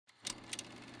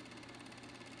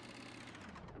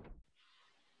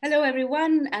Hello,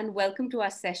 everyone, and welcome to our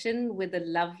session with the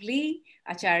lovely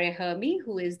Acharya Hermie,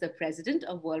 who is the president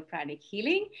of World Pranic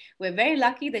Healing. We're very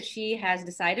lucky that she has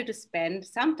decided to spend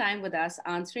some time with us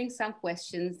answering some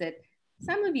questions that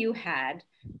some of you had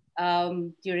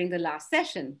during the last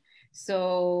session.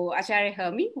 So, Acharya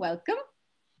Hermie, welcome.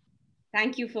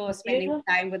 Thank you for spending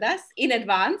time with us in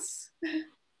advance.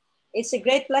 It's a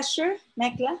great pleasure,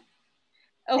 Mekhla.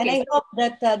 Okay, and I hope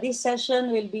that this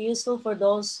session will be useful for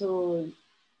those who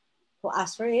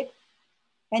ask for it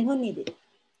and who need it.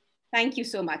 Thank you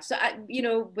so much. So,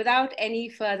 without any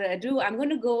further ado, I'm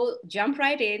going to jump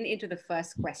right into the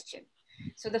first question.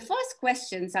 So the first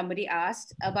question somebody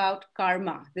asked about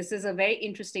karma. This is a very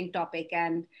interesting topic.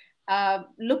 And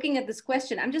looking at this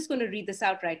question, I'm just going to read this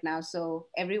out right now so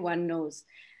everyone knows.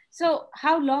 So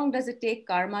how long does it take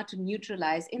karma to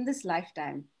neutralize in this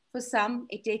lifetime? For some,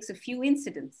 it takes a few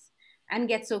incidents and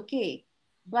gets okay.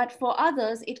 But for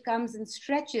others, it comes in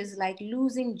stretches like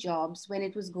losing jobs when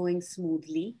it was going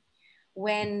smoothly,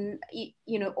 when,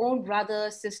 own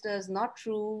brothers, sisters, not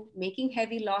true, making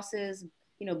heavy losses,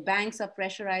 banks are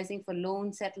pressurizing for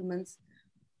loan settlements,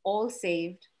 all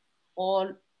saved,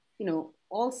 all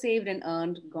saved and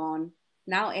earned, gone,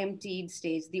 now emptied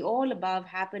stage. The all above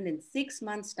happened in 6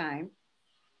 months' time.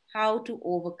 How to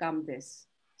overcome this?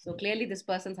 So clearly this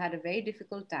person's had a very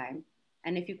difficult time.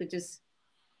 And if you could just,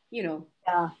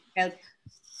 help.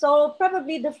 So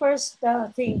probably the first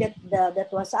thing that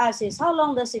was asked is, how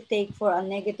long does it take for a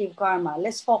negative karma?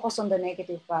 Let's focus on the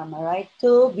negative karma, right?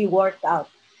 To be worked out.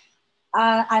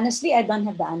 Honestly, I don't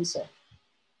have the answer.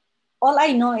 All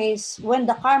I know is when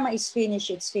the karma is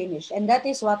finished, it's finished. And that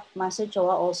is what Master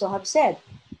Choa also have said,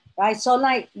 right? So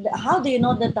like, how do you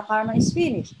know that the karma is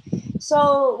finished?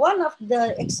 So one of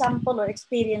the example or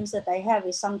experience that I have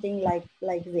is something like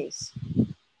this.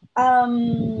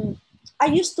 I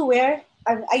used to wear,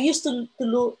 I used to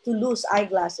lose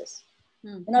eyeglasses.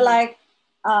 Mm-hmm.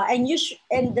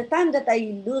 And the time that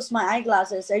I lose my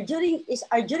eyeglasses are during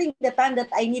the time that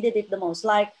I needed it the most.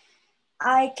 Like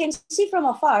I can see from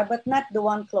afar, but not the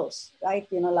one close, right?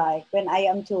 Like when I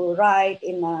am to write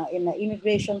in an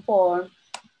immigration form.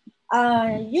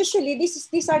 Usually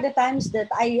these are the times that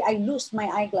I lose my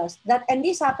eyeglass. And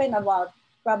this happened about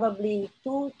probably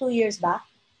two years back.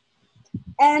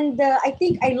 And I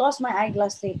think I lost my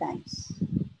eyeglass 3 times.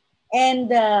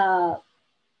 And I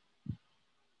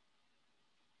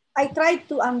tried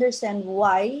to understand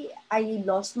why I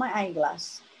lost my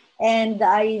eyeglass. And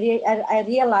I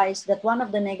realized that one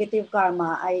of the negative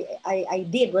karma I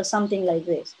did was something like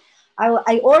this.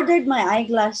 I ordered my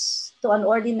eyeglass to an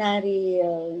ordinary,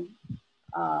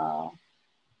 how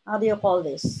do you call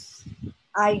this?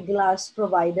 Eyeglass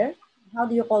provider. How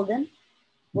do you call them?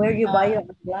 Where you buy your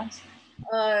eyeglass?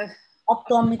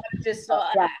 Optometrist.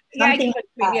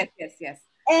 Yes.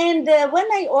 And when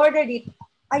I ordered it,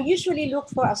 I usually look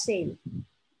for a sale,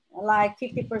 like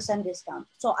 50% discount.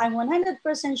 So I'm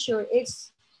 100% sure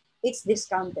it's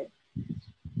discounted.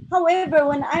 However,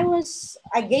 when I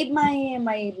gave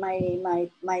my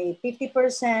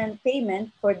 50%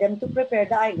 payment for them to prepare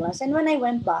the eyeglass, and when I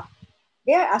went back,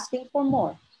 they are asking for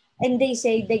more. And they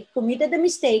say they committed a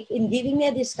mistake in giving me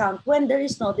a discount when there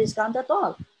is no discount at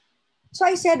all. So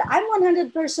I said, I'm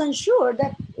 100% sure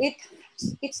that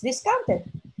it's discounted.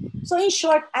 So in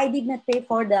short, I did not pay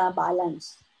for the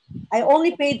balance. I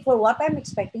only paid for what I'm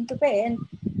expecting to pay. And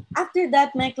after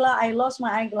that, Mekhla, I lost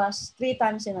my eyeglass 3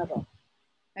 times in a row.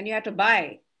 And you had to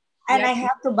buy. And I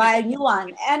have to buy a new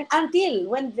one. And until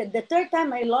when the 3rd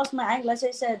time I lost my eyeglass,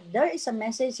 I said, there is a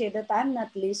message here that I'm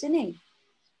not listening.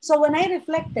 So when I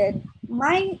reflected,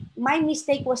 my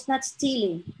mistake was not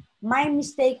stealing. My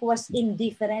mistake was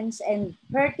indifference and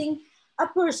hurting a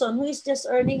person who is just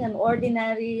earning an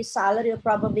ordinary salary of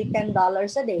probably $10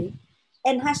 a day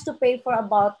and has to pay for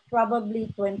about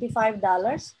probably $25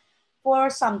 for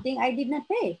something I did not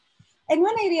pay. And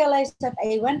when I realized that,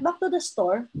 I went back to the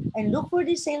store and looked for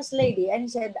the sales lady and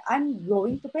said, I'm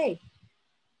going to pay.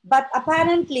 But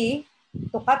apparently,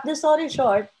 to cut the story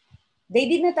short, they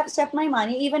did not accept my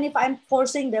money, even if I'm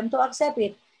forcing them to accept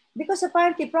it. Because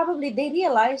apparently, probably they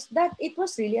realized that it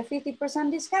was really a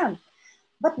 50% discount.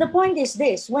 But the point is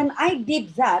this, when I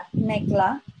did that,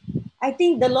 Mekhla, I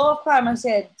think the law of karma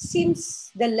said, since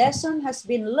the lesson has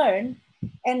been learned,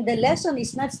 and the lesson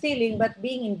is not stealing, but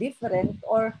being indifferent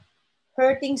or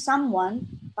hurting someone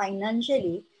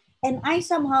financially, and I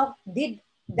somehow did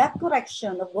that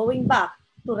correction of going back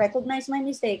to recognize my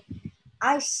mistake,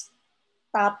 I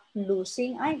stopped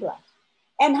losing eyeglass.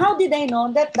 And how did I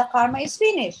know that the karma is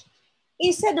finished?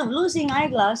 Instead of losing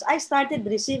eyeglass, I started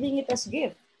receiving it as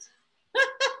gift.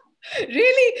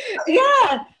 Really?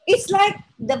 Yeah, It's like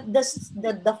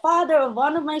the father of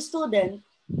one of my students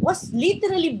was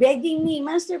literally begging me,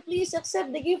 Master, please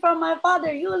accept the gift from my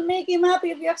father. You will make him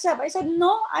happy if you accept. I said,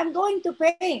 no, I'm going to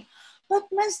pay. But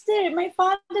Master, my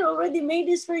father already made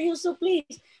this for you, so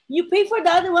please, you pay for the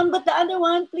other one, but the other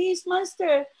one, please,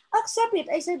 Master, accept it.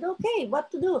 I said, okay, what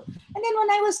to do? And then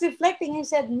when I was reflecting, I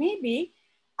said, maybe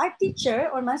our teacher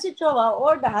or Master Chowa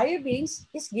or the higher beings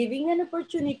is giving an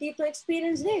opportunity to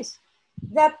experience this.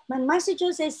 That when Master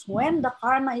Chowa says, when the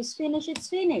karma is finished, it's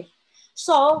finished.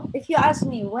 So if you ask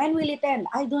me, when will it end?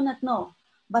 I do not know.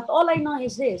 But all I know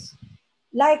is this.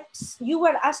 Like you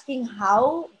were asking,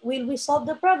 how will we solve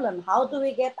the problem? How do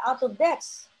we get out of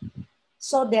debts?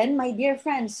 So then, my dear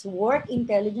friends, work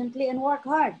intelligently and work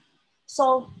hard.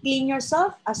 So clean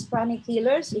yourself as pranic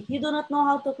healers. If you do not know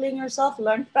how to clean yourself,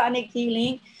 learn pranic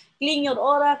healing. Clean your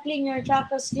aura, clean your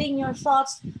chakras, clean your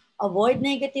thoughts. Avoid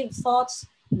negative thoughts.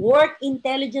 Work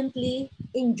intelligently.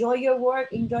 Enjoy your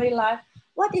work, enjoy life.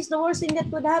 What is the worst thing that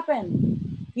could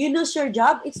happen? You lose your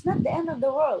job, it's not the end of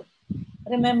the world.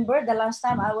 Remember the last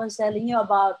time I was telling you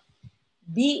about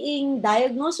being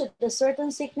diagnosed with a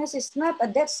certain sickness is not a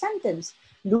death sentence.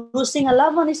 Losing a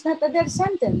loved one is not a death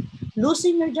sentence.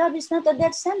 Losing your job is not a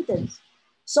death sentence.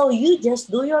 So you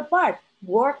just do your part.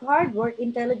 Work hard, work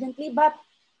intelligently, but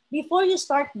before you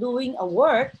start doing a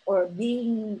work or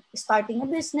starting a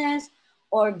business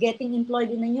or getting employed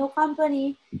in a new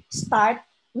company, start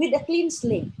with a clean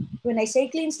slate. When I say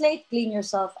clean slate, clean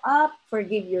yourself up,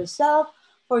 forgive yourself,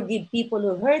 forgive people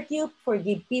who hurt you,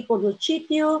 forgive people who cheat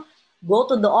you, go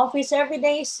to the office every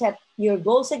day, set your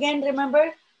goals again.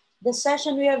 Remember the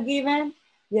session we have given?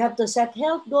 You have to set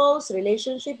health goals,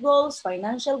 relationship goals,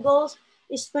 financial goals,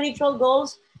 spiritual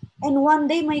goals. And one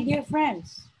day, my dear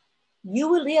friends, you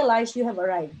will realize you have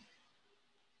arrived.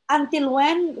 Until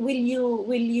when will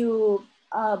you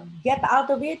get out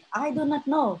of it? I do not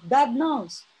know. God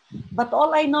knows. But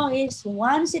all I know is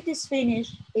once it is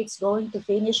finished, it's going to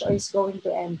finish or it's going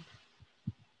to end.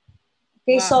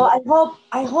 Okay, Wow. so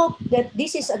I hope that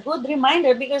this is a good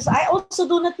reminder because I also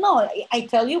do not know. I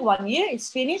tell you 1 year, it's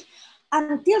finished.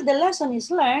 Until the lesson is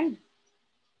learned,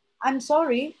 I'm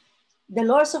sorry, the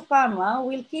laws of karma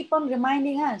will keep on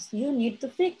reminding us, you need to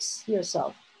fix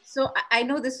yourself. So I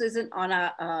know this isn't on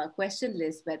a question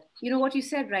list, but you know what you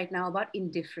said right now about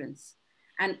indifference.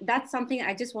 And that's something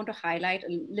I just want to highlight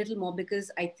a little more because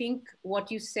I think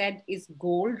what you said is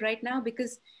gold right now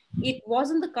because it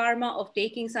wasn't the karma of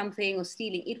taking something or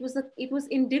stealing. It was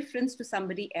indifference to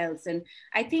somebody else. And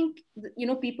I think, you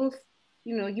know, people,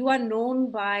 you know, you are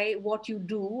known by what you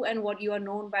do and what you are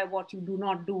known by what you do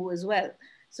not do as well.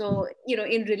 So, you know,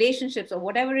 in relationships or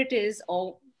whatever it is,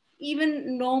 or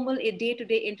even normal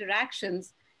day-to-day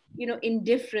interactions, you know,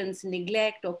 indifference,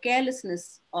 neglect, or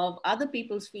carelessness of other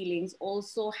people's feelings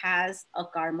also has a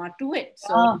karma to it.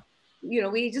 So, Yeah. you know,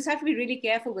 we just have to be really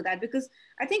careful with that because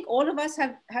I think all of us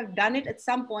have done it at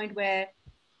some point where,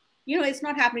 you know, it's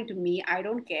not happening to me. I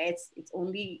don't care. It's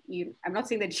only you. I'm not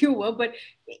saying that you were, but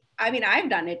I mean, I've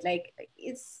done it. Like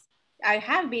I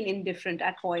have been indifferent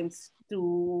at points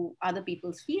to other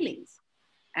people's feelings.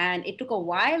 And it took a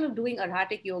while of doing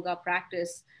Arhatic yoga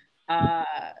practice uh,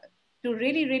 to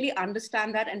really, really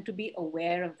understand that and to be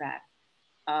aware of that.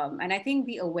 And I think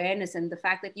the awareness and the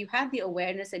fact that you had the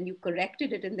awareness and you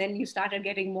corrected it and then you started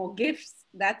getting more gifts,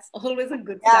 that's always a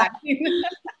good Yeah. sign.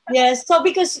 Yes. So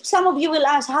because some of you will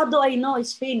ask, how do I know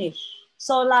it's finished?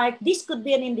 So like this could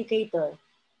be an indicator.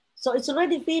 So it's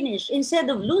already finished. Instead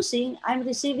of losing, I'm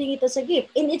receiving it as a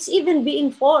gift. And it's even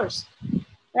being forced.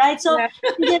 Right? So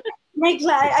Yeah.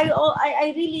 Mekhla,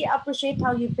 I really appreciate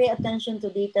how you pay attention to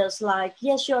details like,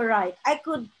 yes, you're right. I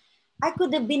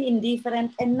could have been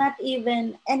indifferent and not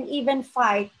even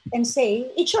fight and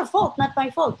say, it's your fault, not my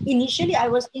fault. Initially I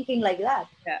was thinking like that.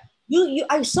 Yeah.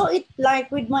 I saw it like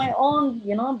with my own,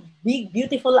 big,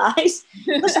 beautiful eyes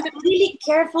because I'm really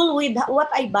careful with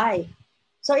what I buy.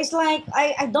 So it's like,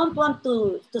 I don't want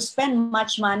to spend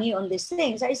much money on these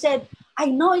things. I said, I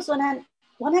know it's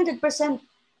 100%,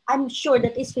 I'm sure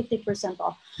that it's 50%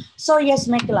 off. So yes,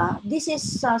 Mekhla, this is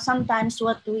sometimes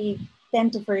what we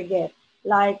tend to forget.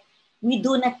 Like, we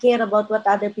do not care about what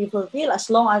other people feel as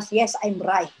long as, yes, I'm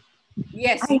right.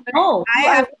 Yes, I know I you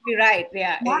have are. to be right.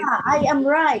 Yeah. Yeah, I am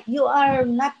right. You are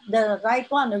not the right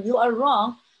one, or you are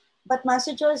wrong. But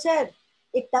Master Cho said,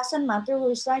 it doesn't matter who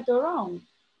is right or wrong,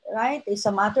 right? It's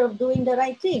a matter of doing the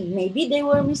right thing. Maybe they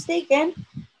were mistaken,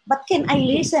 but can I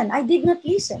listen? I did not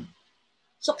listen.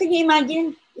 So can you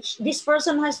imagine this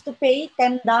person has to pay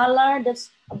 $10,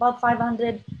 that's about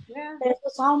 500 Yeah.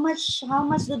 pesos. How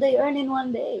much do they earn in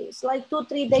one day? It's like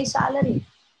 2-3 days salary.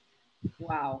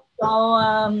 Wow. So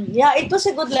yeah, it was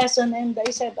a good lesson, and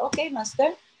I said, okay, master.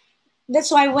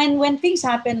 That's why when things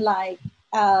happen, like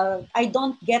I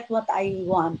don't get what I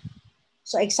want.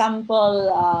 So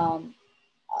example,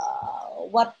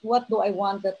 what do I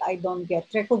want that I don't get?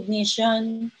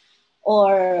 Recognition,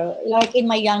 or like in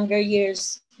my younger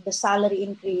years, the salary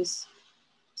increase.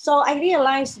 So I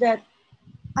realized that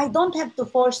I don't have to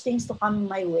force things to come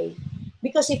my way,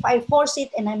 because if I force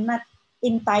it and I'm not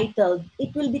entitled,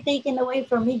 it will be taken away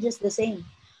from me just the same.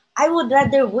 I would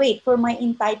rather wait for my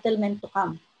entitlement to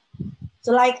come.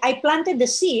 So like I planted the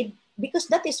seed, because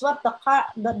that is what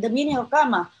the meaning of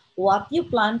karma. What you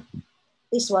plant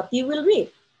is what you will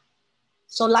reap.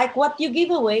 So like what you give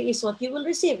away is what you will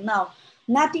receive. Now,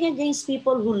 nothing against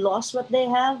people who lost what they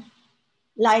have.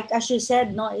 Like as you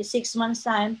said, no, in 6 months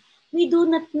time, we do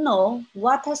not know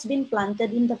what has been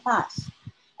planted in the past.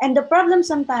 And the problem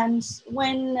sometimes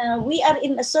when we are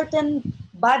in a certain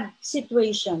bad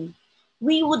situation,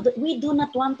 we do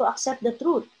not want to accept the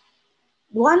truth.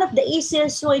 One of the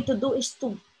easiest way to do is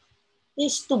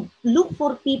to look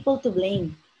for people to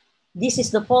blame. This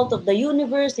is the fault of the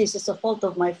universe. This is the fault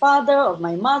of my father, of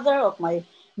my mother, of my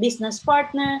business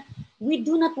partner. We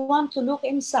do not want to look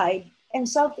inside and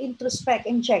self-introspect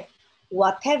and check,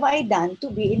 what have I done to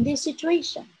be in this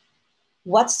situation?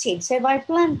 What seeds have I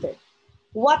planted?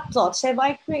 What thoughts have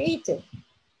I created?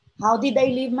 How did I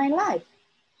live my life?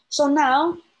 So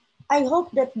now, I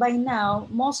hope that by now,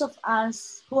 most of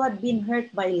us who had been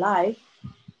hurt by life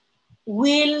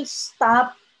will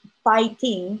stop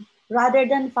fighting. Rather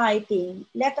than fighting,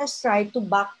 let us try to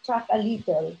backtrack a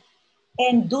little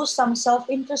and do some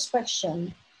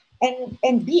self-introspection,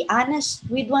 and be honest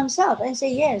with oneself and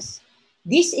say, yes,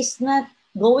 this is not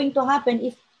going to happen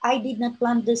if I did not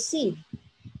plant the seed.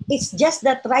 It's just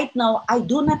that right now I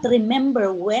do not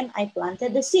remember when I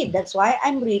planted the seed. That's why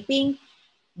I'm reaping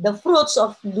the fruits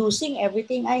of losing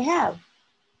everything I have.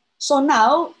 So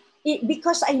now,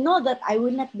 because I know that I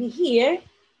will not be here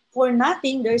for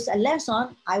nothing, there's a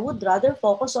lesson, I would rather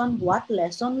focus on what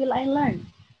lesson will I learn,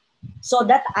 so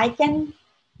that I can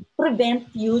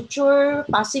prevent future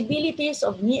possibilities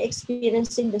of me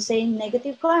experiencing the same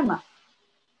negative karma.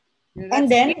 And That's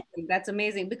then, amazing. That's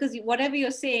amazing because whatever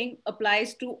you're saying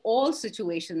applies to all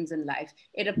situations in life.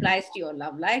 It applies to your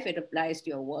love life. It applies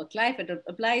to your work life. It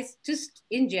applies just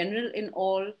in general in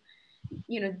all,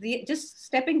 just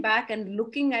stepping back and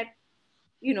looking at,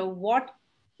 what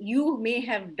you may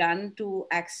have done to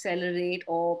accelerate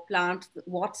or plant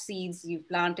what seeds you've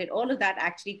planted. All of that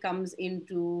actually comes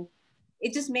into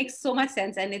it, just makes so much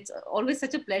sense, and it's always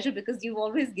such a pleasure because you've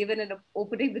always given an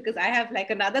opening, because I have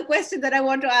like another question that I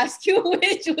want to ask you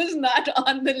which was not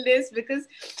on the list, because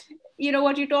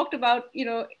what you talked about,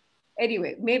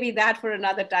 anyway, maybe that for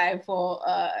another time, for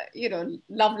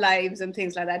love lives and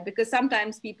things like that, because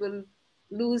sometimes people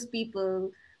lose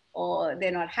people or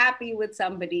they're not happy with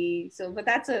somebody. So, but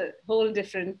that's a whole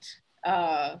different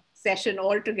session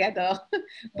altogether.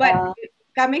 But uh,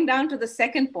 coming down to the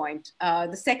second point,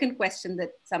 the second question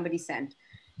that somebody sent,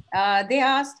 they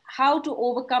asked how to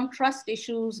overcome trust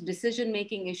issues,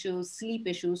 decision-making issues, sleep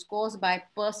issues caused by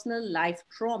personal life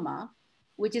trauma,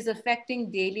 which is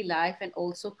affecting daily life and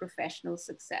also professional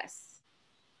success.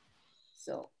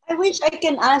 So, I wish I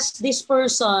can ask this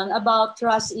person about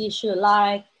trust issue.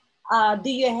 Like,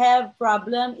 do you have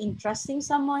problem in trusting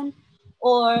someone,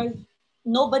 or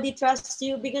nobody trusts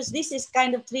you? Because this is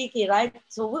kind of tricky, right?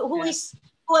 So yeah.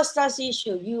 who has trust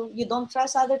issue? You don't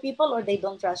trust other people, or they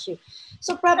don't trust you.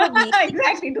 So probably,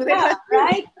 Exactly. Do they yeah, trust you?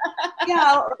 right?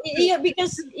 Yeah, True. yeah,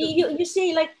 because True. you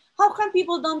say like, how come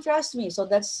people don't trust me? So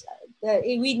that's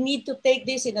we need to take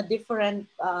this in a different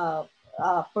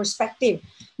perspective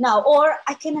now, or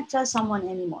I cannot trust someone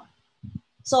anymore.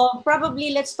 So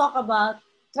probably let's talk about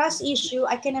trust issue.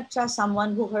 I cannot trust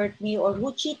someone who hurt me or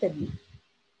who cheated me.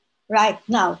 Right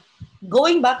now,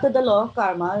 going back to the law of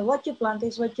karma, what you plant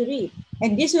is what you reap.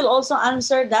 And this will also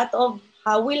answer that of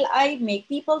how will I make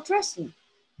people trust me?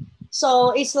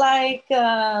 So it's like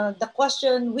the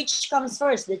question, which comes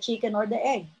first, the chicken or the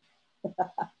egg?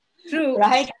 True.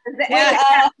 Right? Will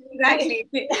will, Exactly.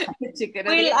 The chicken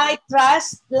or the will egg. I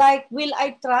trust, like, will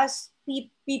I trust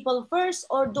people first,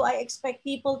 or do I expect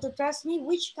people to trust me?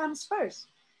 Which comes first?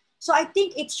 So I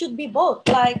think it should be both.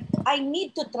 Like, I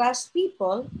need to trust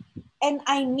people, and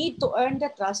I need to earn the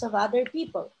trust of other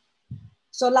people.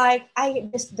 So like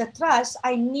the trust,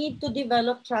 I need to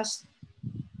develop trust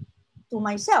to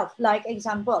myself. Like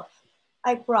example,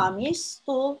 I promise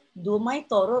to do my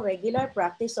thorough regular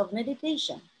practice of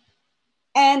meditation.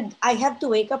 And I have to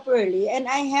wake up early, and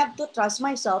I have to trust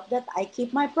myself that I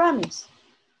keep my promise.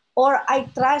 Or I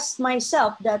trust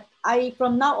myself that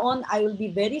from now on, I will be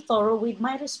very thorough with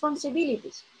my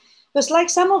responsibilities. Because like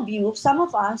some of you, some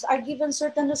of us are given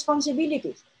certain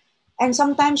responsibilities. And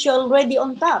sometimes you're already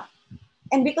on top.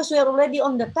 And because we're already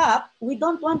on the top, we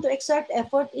don't want to exert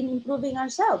effort in improving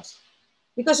ourselves.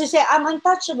 Because you say, I'm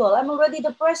untouchable. I'm already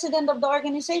the president of the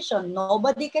organization.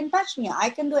 Nobody can touch me. I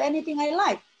can do anything I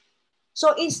like.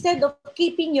 So instead of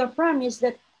keeping your promise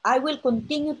that I will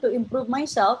continue to improve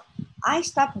myself, I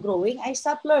stop growing, I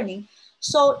stop learning.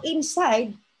 So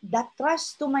inside, that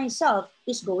trust to myself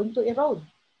is going to erode.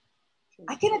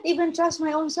 I cannot even trust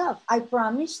my own self. I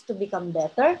promise to become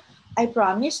better. I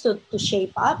promise to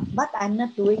shape up, but I'm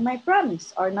not doing my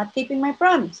promise or not keeping my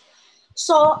promise.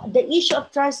 So the issue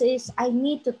of trust is I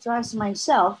need to trust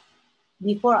myself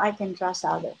before I can trust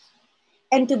others.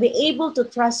 And to be able to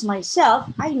trust myself,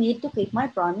 I need to keep my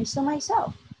promise to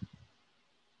myself.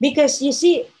 Because you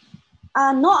see,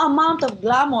 no amount of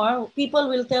glamour, people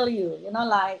will tell you,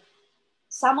 like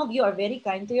some of you are very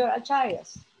kind to your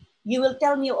acharyas. You will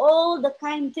tell me all the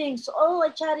kind things. Oh,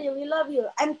 acharya, we love you.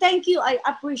 And thank you, I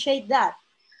appreciate that.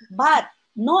 But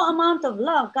no amount of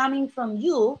love coming from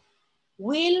you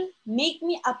will make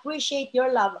me appreciate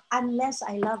your love unless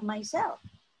I love myself.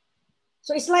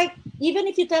 So it's like, even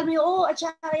if you tell me, oh,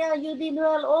 acharya, you did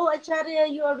well. Oh, acharya,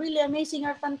 you are really amazing,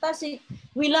 you're fantastic.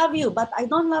 We love you, but I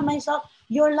don't love myself.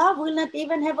 Your love will not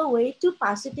even have a way to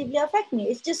positively affect me.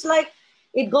 It's just like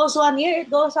it goes one ear,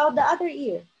 it goes out the other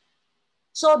ear.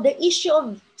 So the issue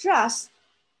of trust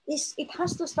is it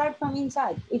has to start from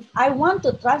inside. If I want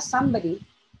to trust somebody,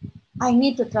 I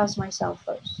need to trust myself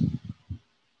first.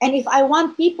 And if I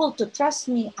want people to trust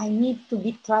me, I need to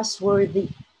be trustworthy.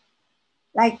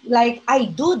 Like I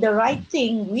do the right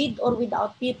thing with or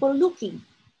without people looking.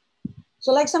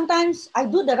 So like sometimes I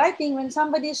do the right thing when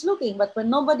somebody is looking, but when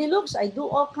nobody looks, I do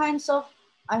all kinds of,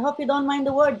 I hope you don't mind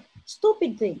the word,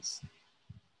 stupid things.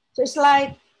 So it's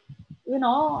like,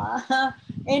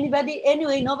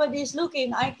 anyway, nobody is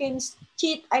looking. I can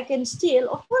cheat, I can steal.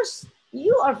 Of course,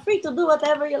 you are free to do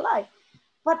whatever you like.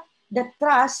 But the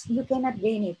trust, you cannot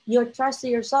gain it. Your trust to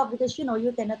yourself because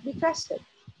you cannot be trusted.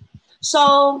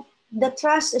 So the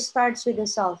trust starts with the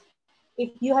self.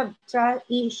 If you have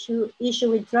issue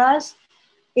with trust,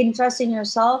 in trusting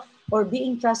yourself or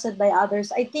being trusted by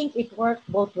others, I think it works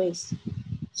both ways.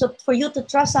 So for you to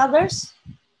trust others,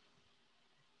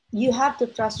 you have to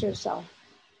trust yourself.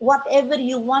 Whatever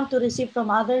you want to receive from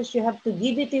others, you have to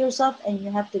give it to yourself and you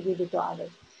have to give it to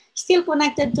others. Still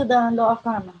connected to the law of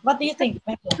karma. What do you think,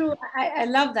 Mekhla? True. I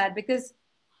love that because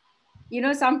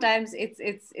sometimes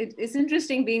it's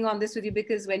interesting being on this with you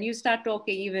because when you start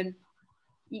talking, even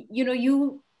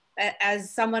you as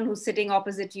someone who's sitting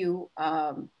opposite you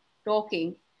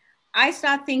talking, I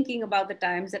start thinking about the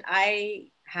times that I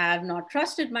have not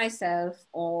trusted myself,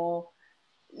 or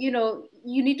you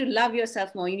need to love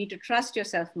yourself more, you need to trust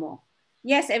yourself more.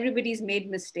 Yes, everybody's made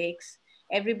mistakes,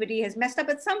 everybody has messed up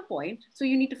at some point, so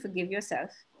you need to forgive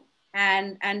yourself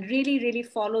and really, really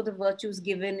follow the virtues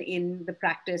given in the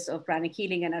practice of pranic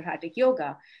healing and arhatic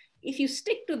yoga. If you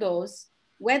stick to those,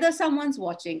 whether someone's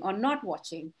watching or not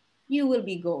watching, you will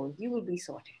be gold, you will be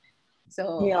sorted.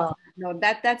 So Yeah. no,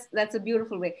 that's a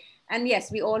beautiful way. And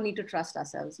yes, we all need to trust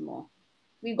ourselves more.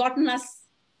 We've gotten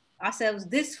ourselves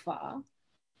this far,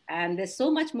 and there's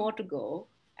so much more to go.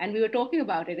 And we were talking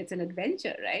about it, it's an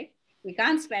adventure, right? We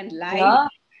can't spend life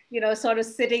Yeah. sort of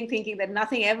sitting thinking that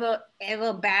nothing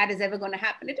ever bad is ever going to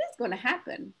happen. It is going to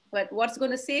happen, but what's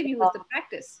going to save you is the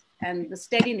practice and the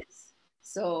steadiness.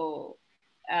 So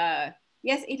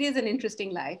yes, it is an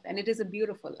interesting life and it is a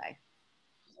beautiful life.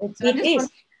 So I It just want.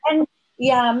 is. And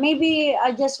yeah, maybe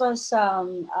I just was,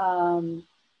 I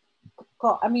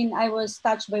was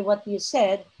touched by what you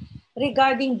said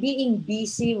regarding being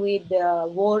busy with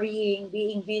worrying,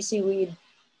 being busy with,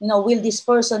 will this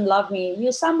person love me?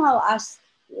 You somehow ask,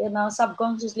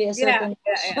 subconsciously a Yeah, certain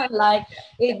yeah, person, like,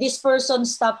 if this person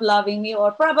stopped loving me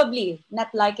or probably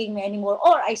not liking me anymore,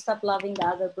 or I stop loving the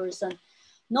other person.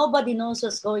 Nobody knows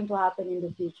what's going to happen in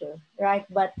the future, right?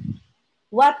 But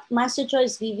what Master Cho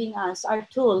is giving us are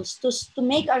tools to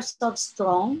make ourselves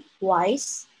strong,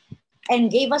 wise,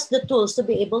 and gave us the tools to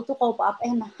be able to cope up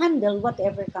and handle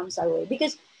whatever comes our way.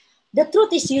 Because the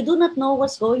truth is, you do not know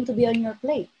what's going to be on your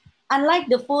plate. Unlike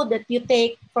the food that you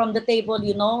take from the table,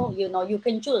 you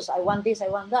can choose. I want this, I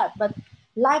want that. But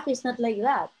life is not like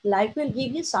that. Life will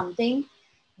give you something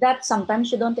that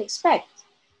sometimes you don't expect.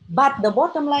 But the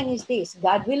bottom line is this: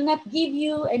 God will not give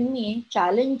you and me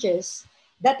challenges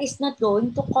that is not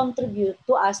going to contribute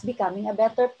to us becoming a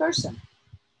better person.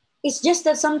 It's just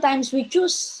that sometimes we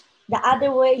choose the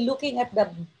other way, looking at the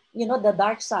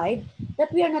dark side,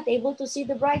 that we are not able to see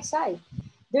the bright side.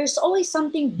 there's always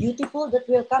something beautiful that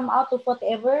will come out of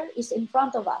whatever is in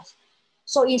front of us.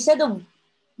 So instead of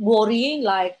worrying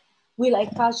like, will I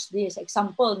catch this?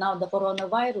 Example, now the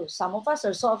coronavirus. Some of us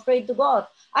are so afraid to go out.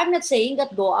 I'm not saying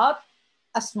that go out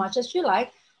as much as you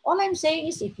like. All I'm saying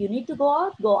is if you need to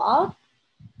go out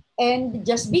and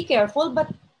just be careful, but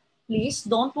please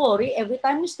don't worry every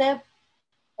time you step.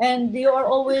 And you are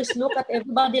always look at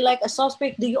everybody like a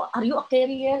suspect. Are you a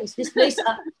carrier? Is this place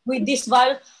with this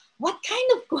virus? What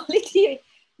kind of quality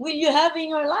will you have in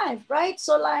your life, right?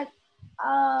 So like,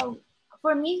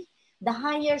 for me, the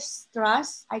highest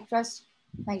trust, I trust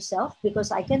myself because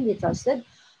I can be trusted.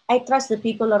 I trust the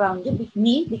people around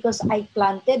me because I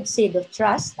planted seed of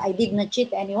trust. I did not cheat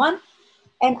anyone.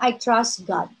 And I trust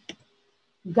God.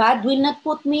 God will not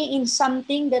put me in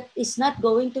something that is not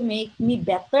going to make me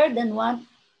better than what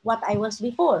I was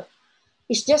before.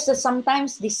 It's just that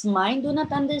sometimes this mind do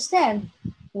not understand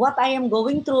what I am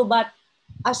going through. But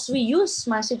as we use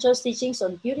Master Cho's teachings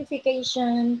on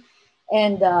purification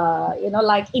and,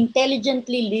 like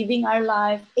intelligently living our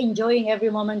life, enjoying every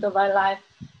moment of our life,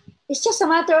 it's just a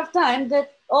matter of time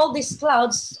that all these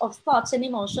clouds of thoughts and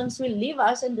emotions will leave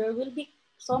us and there will be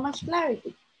so much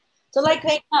clarity. So like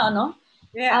right now, no?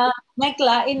 Yeah.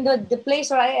 Mekhla, in the place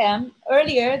where I am,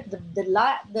 earlier,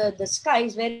 the sky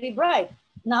is very bright.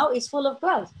 Now it's full of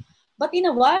clouds. But in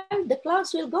a while, the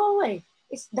clouds will go away.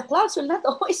 The clouds will not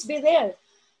always be there.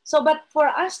 So, but for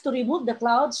us to remove the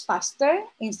clouds faster,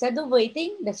 instead of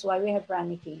waiting, that's why we have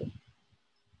pranic healing.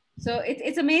 So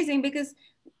it's amazing because,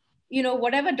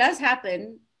 whatever does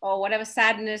happen, or whatever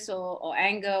sadness or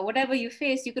anger, whatever you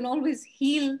face, you can always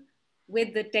heal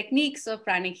with the techniques of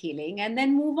pranic healing and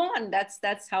then move on.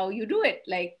 That's how you do it.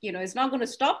 Like, it's not going to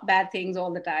stop bad things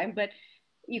all the time, but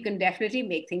you can definitely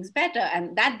make things better.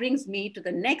 And that brings me to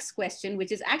the next question,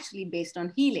 which is actually based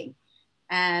on healing.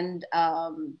 And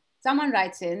someone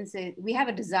writes in, say, we have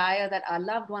a desire that our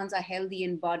loved ones are healthy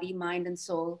in body, mind, and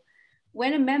soul.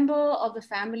 When a member of the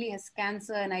family has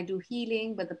cancer and I do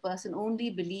healing, but the person only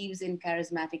believes in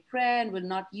charismatic prayer and will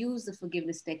not use the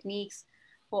forgiveness techniques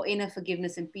for inner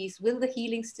forgiveness and peace, will the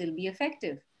healing still be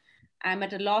effective? I'm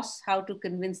at a loss how to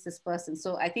convince this person.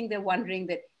 So I think they're wondering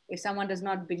that if someone does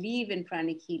not believe in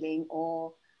pranic healing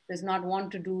or does not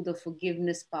want to do the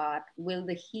forgiveness part, will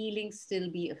the healing still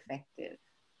be effective?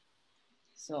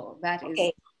 So that is.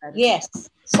 Okay. Yes.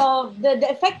 So the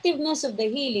effectiveness of the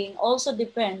healing also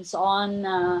depends on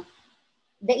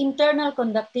the internal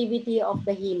conductivity of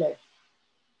the healer.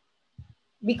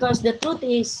 Because the truth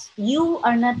is, you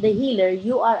are not the healer,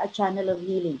 you are a channel of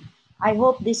healing. I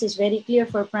hope this is very clear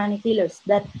for pranic healers,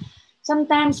 that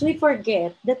sometimes we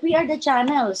forget that we are the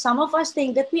channel. Some of us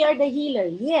think that we are the healer.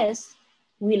 Yes,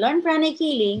 we learn pranic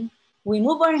healing, we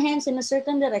move our hands in a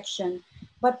certain direction,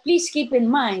 but please keep in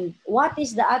mind, what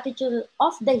is the attitude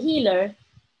of the healer?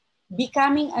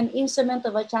 Becoming an instrument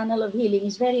of a channel of healing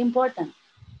is very important.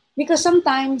 Because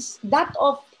sometimes that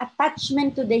of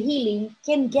attachment to the healing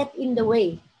can get in the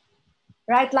way,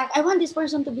 right? Like, I want this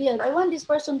person to be healed, I want this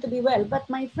person to be well. But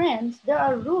my friends, there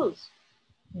are rules.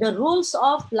 The rules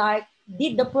of like,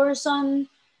 did the person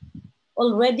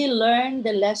already learn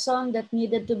the lesson that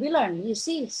needed to be learned? You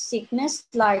see, sickness,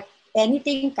 like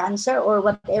anything, cancer or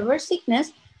whatever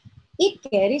sickness, it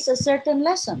carries a certain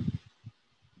lesson,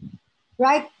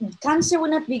 right? Cancer will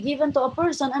not be given to a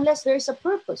person unless there is a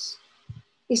purpose.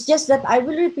 It's just that I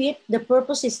will repeat, the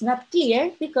purpose is not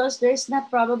clear because there's not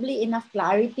probably enough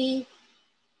clarity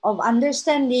of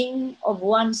understanding of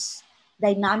one's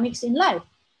dynamics in life,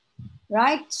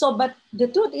 right? So, but the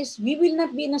truth is, we will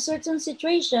not be in a certain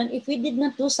situation if we did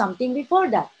not do something before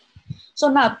that. So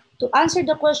now, to answer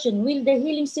the question, will the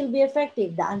healing still be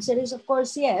effective? The answer is, of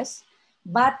course, yes.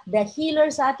 But the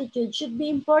healer's attitude should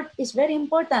be is very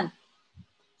important.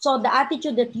 So the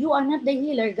attitude that you are not the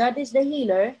healer, God is the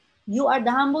healer, you are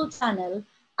the humble channel.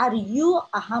 Are you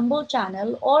a humble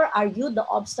channel or are you the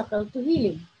obstacle to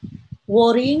healing?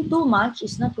 Worrying too much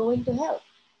is not going to help,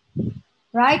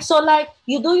 right? So like,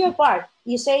 you do your part.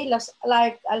 You say,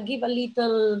 like, I'll give a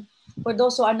little, for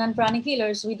those who are non-pranic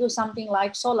healers, we do something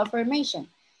like soul affirmation.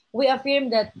 We affirm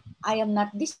that I am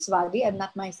not this body, I'm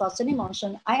not my thoughts and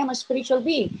emotion, I am a spiritual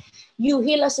being. You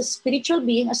heal as a spiritual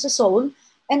being, as a soul,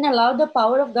 and allow the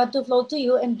power of God to flow to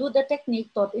you and do the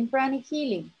technique taught in pranic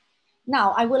healing.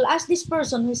 Now, I will ask this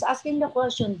person who is asking the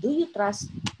question, do you trust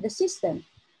the system?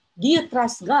 Do you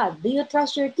trust God? Do you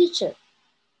trust your teacher?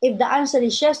 If the answer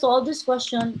is yes to all these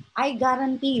questions, I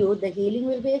guarantee you the healing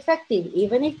will be effective,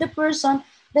 even if the person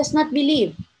does not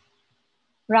believe,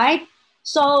 right?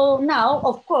 So now,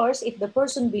 of course, if the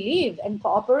person believes and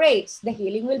cooperates, the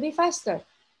healing will be faster.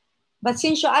 But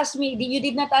since you asked me, you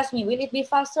did not ask me, will it be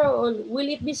faster or will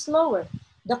it be slower?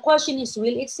 The question is,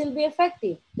 will it still be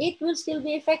effective? It will still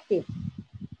be effective.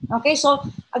 Okay, so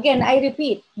again, I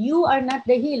repeat, you are not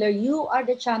the healer. You are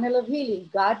the channel of healing.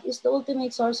 God is the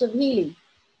ultimate source of healing.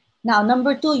 Now,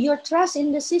 number two, your trust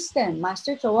in the system.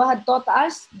 Master Choa had taught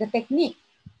us the technique.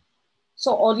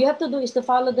 So all you have to do is to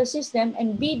follow the system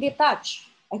and be detached.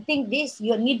 I think this,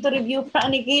 you need to review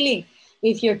pranic healing.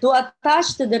 If you're too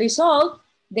attached to the result,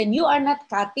 then you are not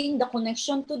cutting the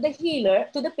connection to the healer,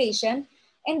 to the patient,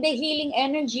 and the healing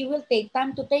energy will take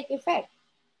time to take effect.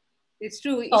 It's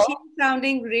true. So, She's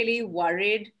sounding really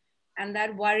worried, and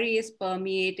that worry is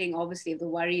permeating. Obviously, if the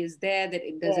worry is there, that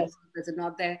it doesn't, yes, does it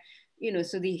not there,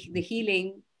 so the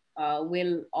healing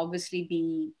will obviously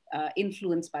be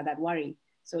influenced by that worry.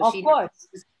 So of she has course.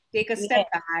 to take a step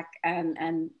Yes, back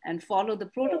and follow the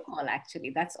yes. protocol. Actually,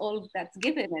 that's all that's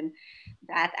given, and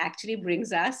that actually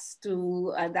brings us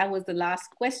to that was the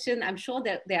last question. I'm sure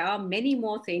that there are many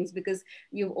more things, because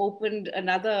you've opened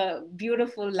another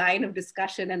beautiful line of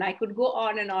discussion, and I could go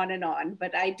on and on and on,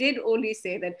 but I did only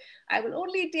say that I will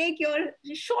only take your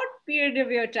short period of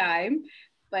your time.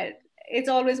 But it's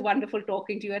always wonderful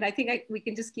talking to you, and I think we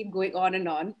can just keep going on and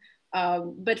on.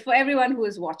 But for everyone who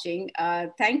is watching,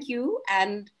 thank you,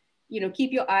 and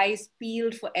keep your eyes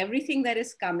peeled for everything that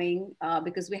is coming,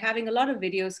 because we're having a lot of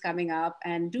videos coming up,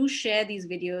 and do share these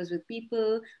videos with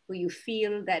people who you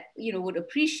feel that would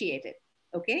appreciate it.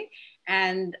 Okay.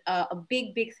 And a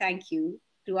big thank you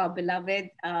to our beloved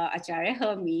Acharya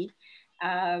Hermie.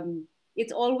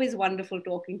 It's always wonderful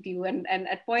talking to you, and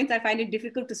at points I find it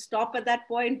difficult to stop at that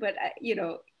point, but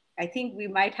I think we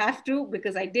might have to,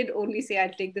 because I did only say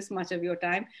I'd take this much of your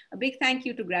time. A big thank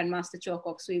you to Grandmaster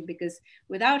Chokoksui, because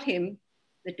without him,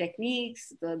 the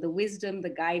techniques, the wisdom, the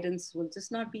guidance will just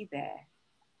not be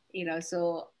there.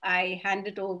 So I hand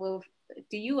it over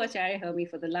to you, Acharya Hermie,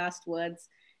 for the last words,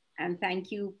 and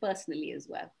thank you personally as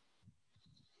well.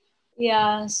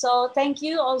 Yeah, so thank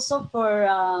you also for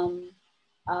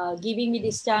giving me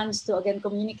this chance to again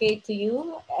communicate to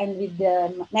you, and with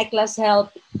the Mekla's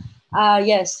help.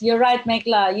 Yes, you're right,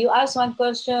 Mekhla. You asked one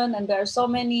question, and there are so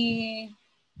many,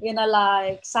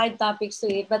 like side topics to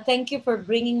it. But thank you for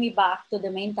bringing me back to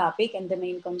the main topic and the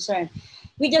main concern.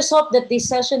 We just hope that this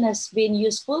session has been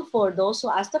useful for those who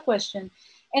asked the question,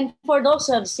 and for those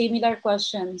who have similar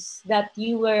questions, that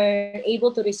you were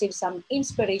able to receive some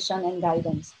inspiration and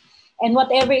guidance. And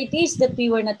whatever it is that we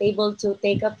were not able to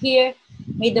take up here,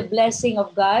 may the blessing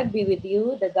of God be with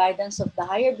you, the guidance of the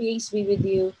higher beings be with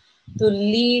you, to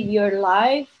live your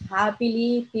life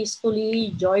happily,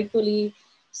 peacefully, joyfully,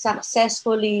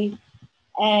 successfully,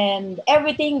 and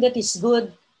everything that is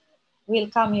good will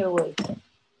come your way.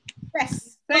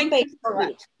 Yes, Good thank faith you so for much.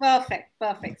 it.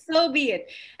 Perfect. So be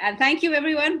it. And thank you,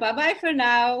 everyone. Bye-bye for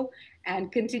now,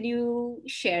 and continue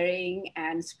sharing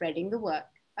and spreading the word.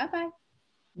 Bye-bye.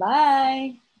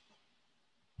 Bye.